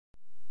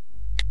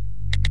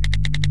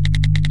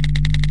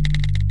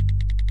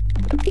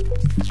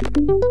Hi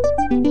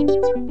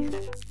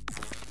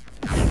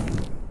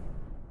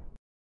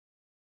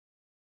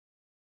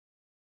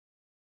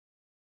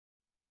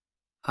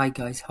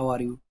guys, how are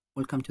you?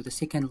 Welcome to the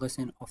second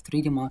lesson of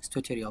 3D Max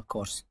tutorial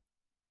course.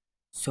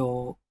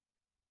 So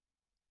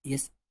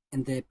yes,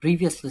 in the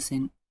previous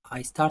lesson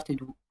I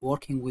started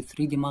working with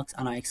 3D Max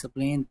and I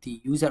explained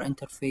the user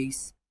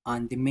interface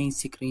and the main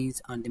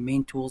screens and the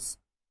main tools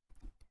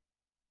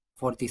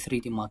for the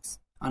 3D Max,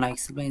 and I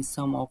explained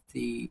some of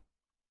the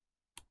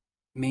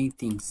main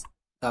things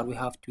that we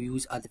have to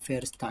use at the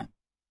first time.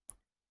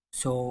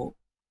 So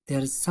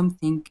there's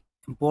something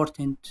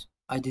important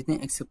I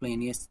didn't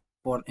explain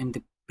for in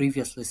the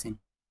previous lesson.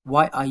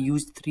 Why I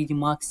used 3D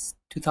Max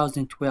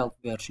 2012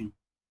 version.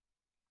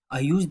 I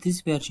use this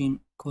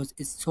version because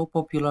it's so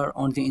popular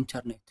on the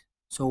internet.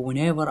 So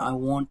whenever I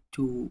want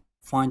to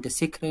find a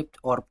script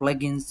or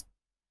plugins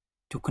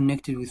to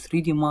connect it with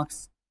 3D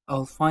Max,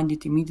 I'll find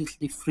it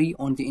immediately free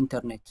on the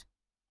internet.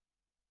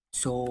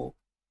 So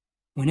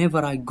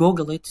whenever I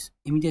Google it,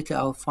 immediately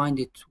I'll find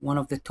it one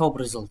of the top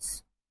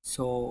results.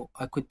 So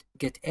I could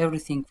get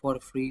everything for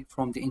free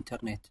from the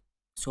internet.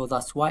 So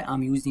that's why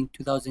I'm using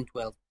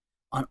 2012.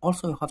 And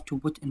also you have to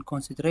put in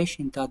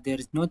consideration that there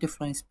is no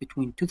difference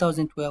between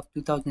 2012,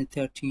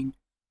 2013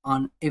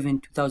 and even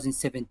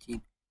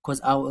 2017,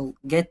 because I will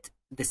get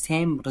the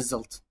same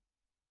result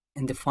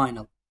in the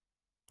final.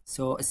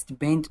 So it's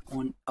depend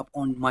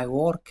upon my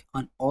work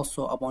and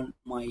also upon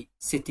my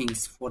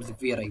settings for the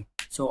V-Ray.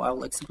 So I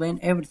will explain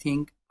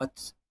everything,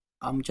 but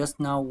I'm just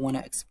now want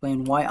to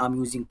explain why I'm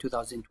using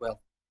 2012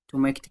 to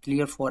make it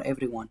clear for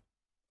everyone.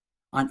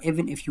 And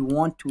even if you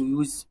want to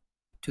use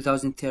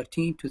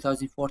 2013,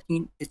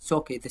 2014, it's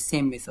okay, the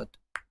same method.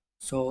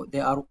 So they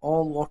are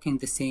all working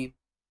the same.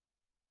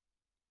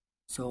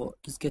 So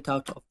let's get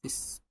out of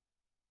this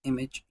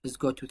image. Let's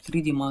go to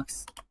 3D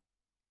Max.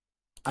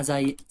 As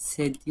I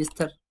said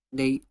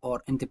yesterday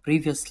or in the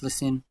previous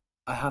lesson,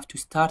 I have to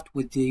start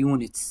with the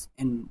units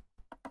in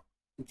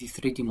the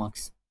 3D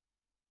Max.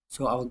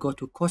 So I will go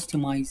to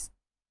customize,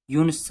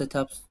 unit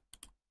setups,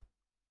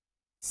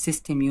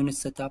 system unit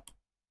setup.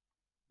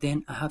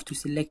 Then I have to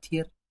select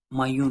here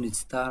my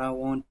units that I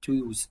want to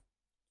use.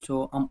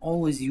 So I'm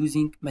always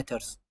using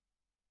meters.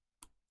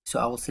 So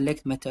I will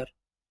select meter,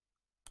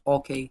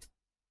 OK,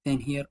 then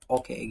here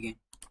OK again.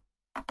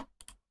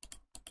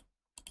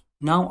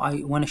 Now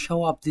I want to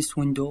show up this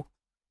window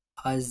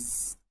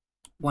as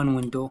one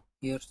window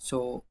here.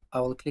 So I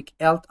will click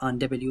Alt and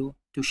W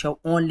to show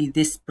only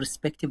this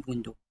perspective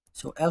window.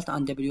 So Alt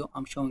and W,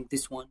 I'm showing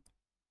this one.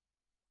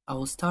 I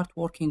will start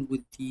working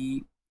with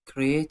the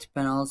create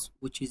panels,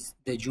 which is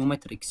the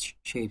geometric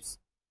shapes.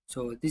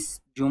 So this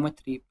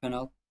geometry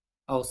panel,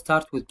 I'll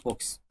start with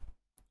box.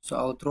 So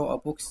I'll draw a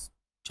box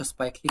just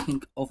by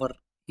clicking over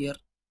here.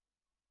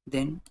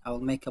 Then I'll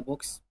make a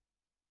box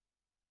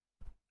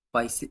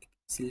by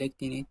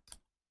selecting it.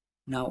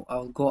 Now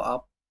I'll go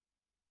up,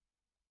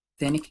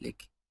 then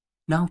click.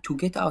 Now to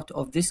get out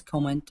of this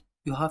comment,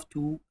 you have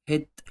to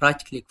hit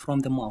right click from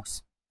the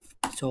mouse.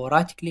 So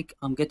right click,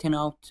 I'm getting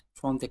out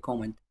from the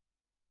comment,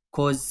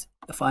 because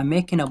if I'm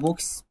making a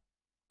box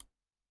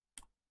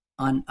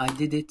and I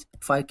did it,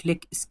 if I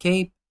click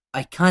escape,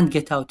 I can't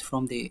get out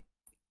from the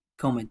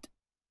comment.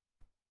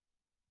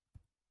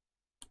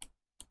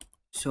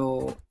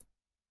 So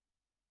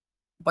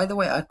by the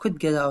way, I could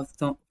get out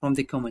from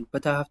the comment,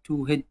 but I have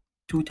to hit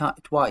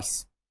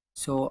twice.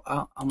 So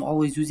I'm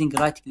always using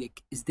right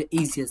click. It's the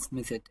easiest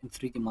method in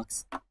 3D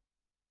Max.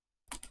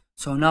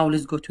 So now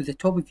let's go to the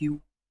top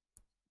view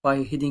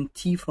by hitting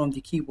T from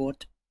the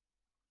keyboard.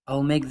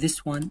 I'll make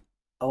this one.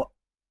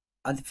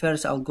 At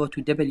first I'll go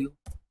to W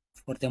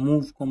for the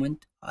move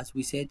comment, as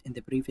we said in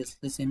the previous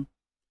lesson.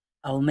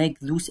 I'll make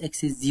those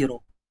x's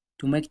 0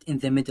 to make it in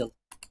the middle.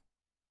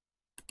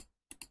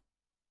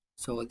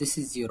 So this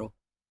is 0.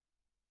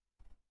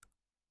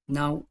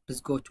 Now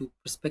let's go to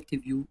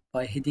perspective view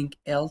by hitting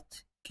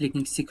Alt,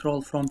 clicking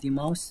scroll from the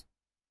mouse,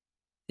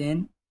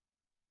 then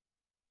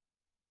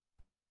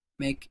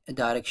make a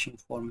direction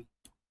for me.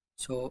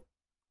 So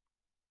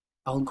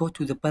I'll go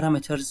to the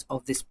parameters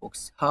of this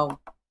box. How?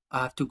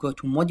 I have to go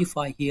to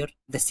modify here,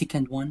 the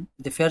second one.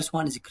 The first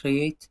one is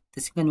create, the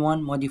second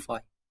one modify.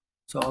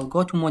 So I'll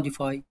go to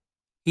modify.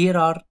 Here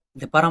are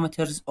the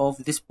parameters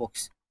of this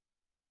box.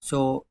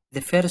 So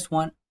the first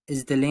one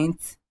is the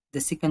length,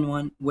 the second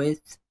one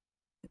width,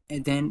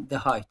 and then the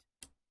height.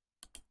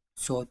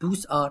 So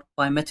those are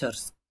by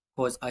meters,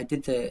 because I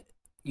did the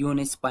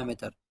units by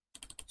meter.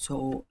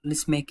 So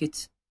let's make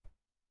it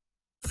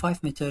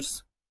 5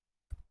 meters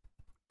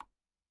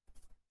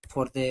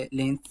for the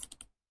length,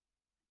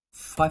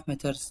 5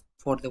 meters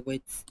for the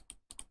width,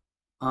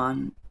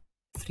 and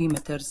 3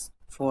 meters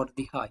for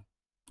the height.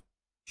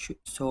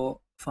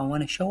 So if I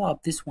want to show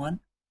up this one,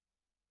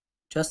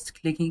 just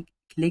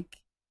click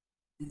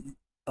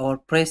or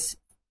press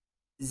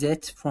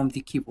Z from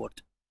the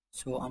keyboard.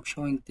 So I'm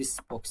showing this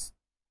box.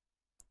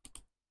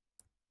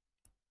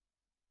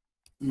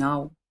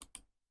 Now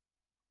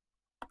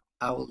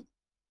I will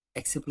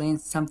explain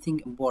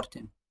something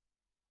important.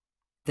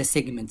 The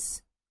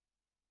segments.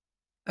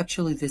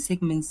 Actually, the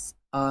segments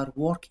are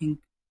working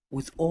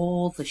with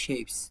all the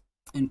shapes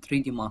in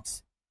 3D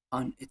Max,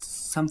 and it's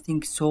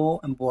something so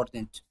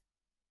important.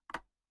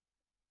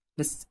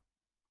 Let's,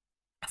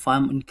 if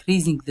I'm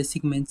increasing the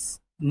segments,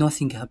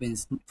 nothing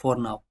happens for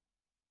now.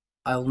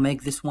 I will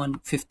make this one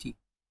 50.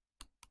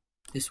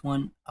 This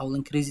one, I will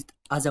increase it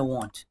as I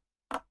want.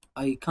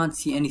 I can't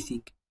see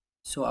anything,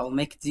 so I'll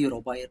make it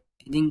 0 by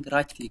hitting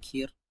right click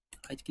here,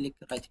 right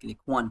click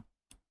 1.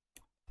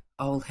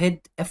 I will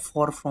hit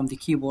F4 from the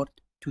keyboard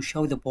to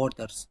show the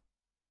borders,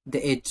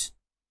 the edge.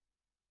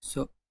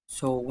 So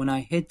when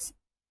I hit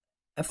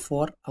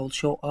F4, I will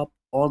show up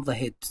all the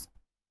heads,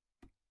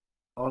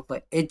 all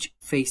the edge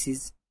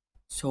faces.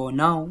 So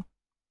now,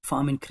 if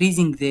I'm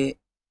increasing the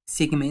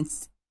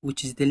segments,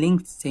 which is the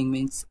linked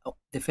segments,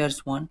 the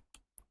first one,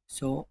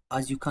 so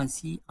as you can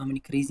see, I'm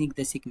increasing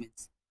the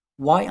segments.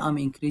 Why I'm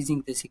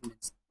increasing the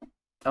segments?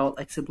 I'll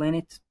explain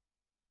it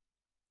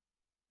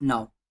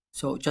now.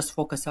 So just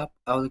focus up.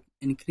 I'll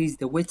increase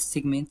the width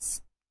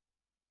segments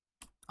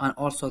and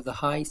also the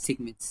high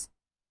segments.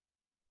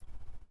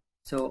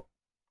 So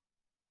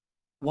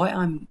why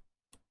I'm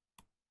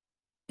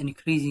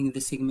increasing the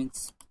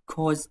segments?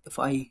 Because if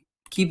I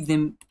keep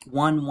them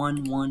 1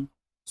 1 1,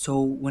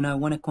 so when I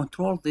want to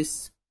control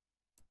this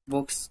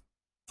box,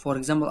 for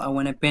example, I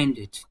want to bend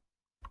it.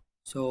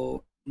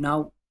 So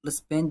now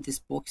let's bend this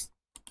box.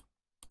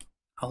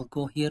 I'll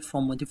go here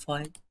from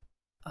modify.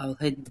 I'll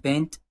hit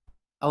bend.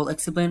 I'll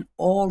explain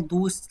all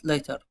those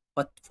later,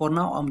 but for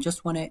now I'm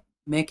just want to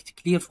make it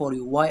clear for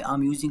you why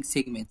I'm using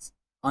segments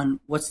and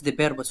what's the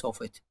purpose of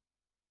it.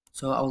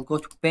 So I'll go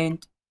to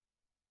bend,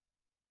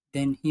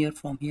 then here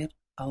from here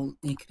I'll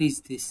increase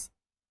this.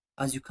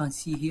 As you can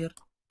see here,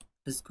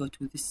 let's go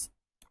to this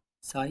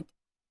side.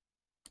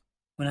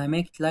 When I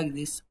make it like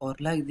this or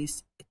like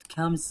this, it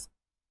comes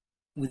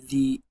with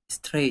the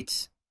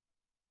straight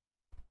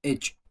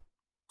edge.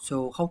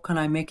 So how can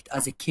I make it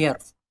as a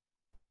curve?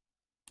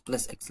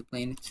 Let's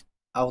explain it.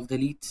 I'll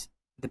delete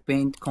the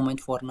bend comment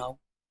for now.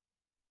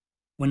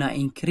 When I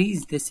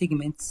increase the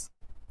segments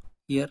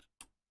here,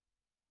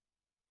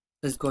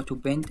 let's go to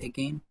bend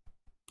again.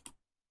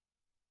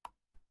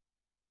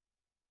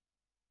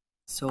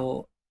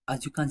 So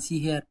as you can see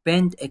here,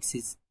 bend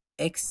axis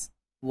X,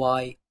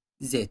 Y,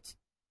 Z.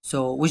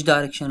 So which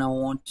direction I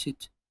want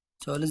it?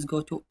 So let's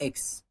go to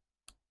X.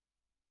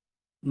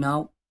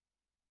 Now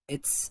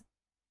it's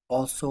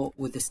also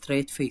with the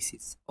straight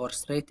faces or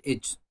straight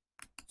edge.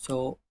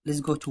 So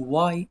let's go to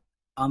Y.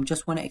 I'm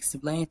just want to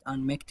explain it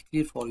and make it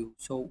clear for you.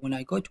 So when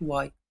I go to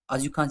Y,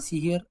 as you can see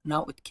here,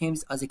 now it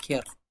comes as a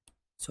curve.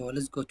 So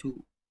let's go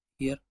to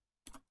here,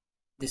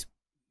 this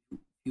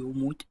view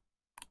mode.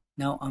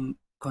 Now I'm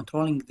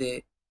controlling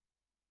the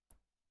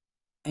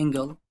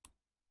angle.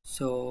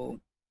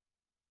 So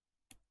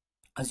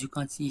as you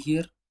can see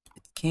here,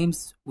 it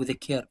comes with a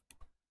curve.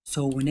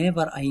 So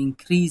whenever I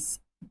increase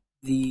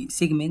the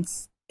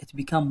segments, it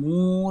become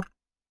more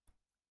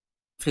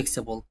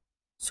flexible.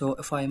 So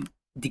if I'm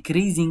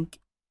decreasing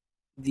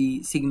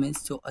the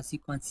segments, so as you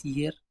can see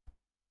here,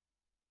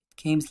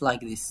 it comes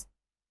like this,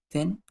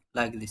 then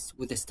like this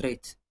with a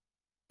straight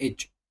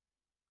edge.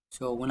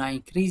 So when I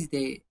increase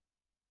the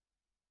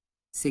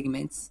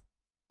segments,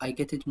 I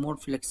get it more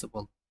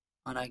flexible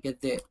and I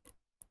get the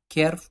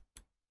curve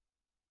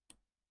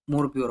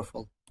more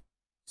beautiful.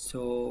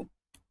 So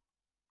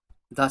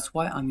that's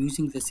why I'm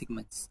using the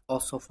segments.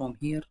 Also from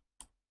here,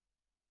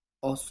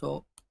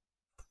 also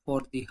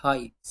for the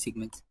high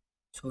segments.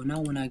 So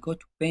now when I go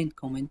to paint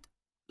comment,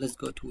 let's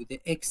go to the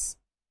X.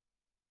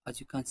 As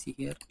you can see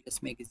here,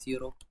 let's make it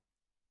 0.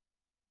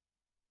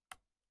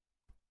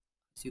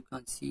 As you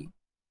can see,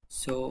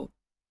 so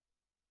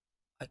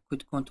I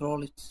could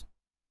control it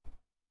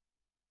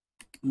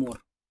more.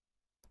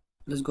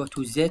 Let's go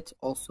to Z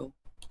also.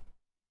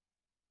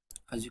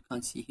 As you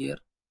can see here,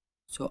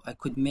 so I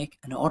could make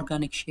an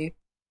organic shape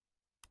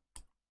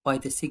by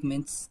the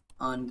segments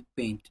and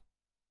paint.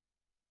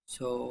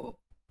 So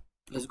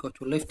let's go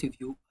to left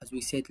view. As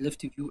we said,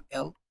 left view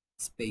L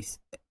space,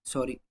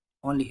 sorry,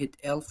 only hit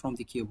L from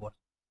the keyboard,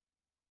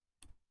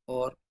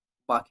 or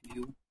back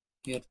view,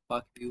 here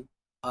back view,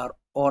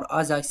 or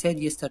as I said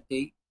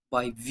yesterday,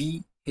 by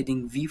V,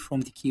 hitting V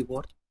from the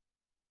keyboard.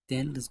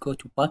 Then let's go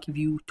to back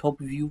view, top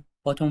view,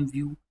 bottom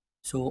view,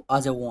 so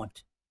as I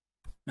want.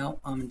 Now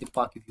I'm in the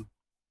back view.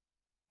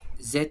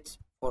 Z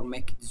for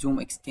make zoom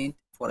extend,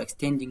 for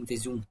extending the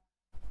zoom.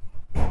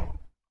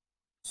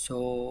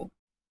 So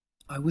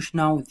I wish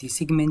now the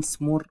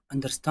segments more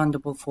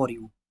understandable for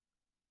you.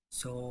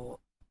 So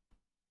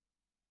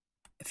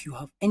if you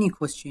have any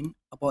question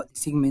about the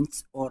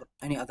segments or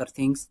any other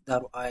things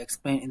that I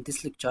explain in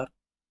this lecture,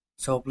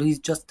 so please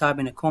just type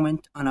in a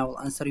comment and I will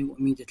answer you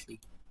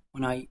immediately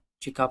when I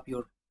check up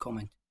your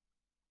comment.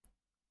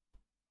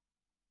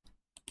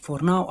 For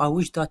now, I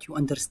wish that you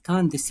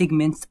understand the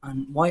segments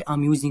and why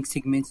I'm using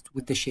segments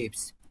with the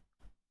shapes.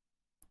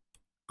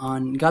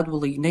 And God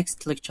willing,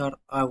 next lecture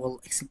I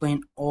will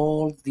explain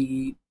all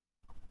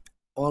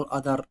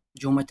other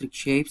geometric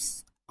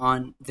shapes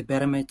and the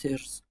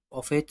parameters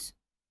of it,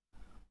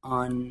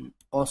 and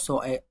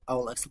also I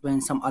will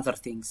explain some other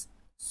things.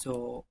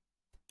 So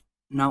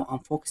now I'm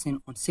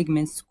focusing on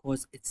segments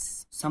because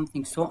it's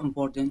something so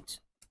important,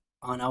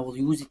 and I will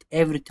use it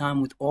every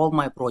time with all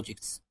my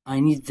projects. I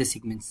need the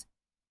segments.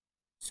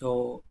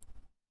 So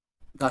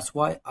that's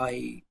why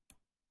I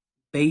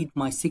paid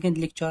my second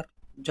lecture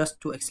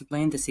just to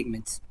explain the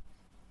segments.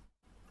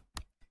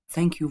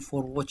 Thank you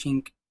for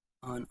watching,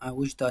 and I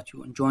wish that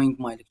you enjoying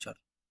my lecture.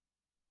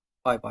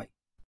 Bye bye.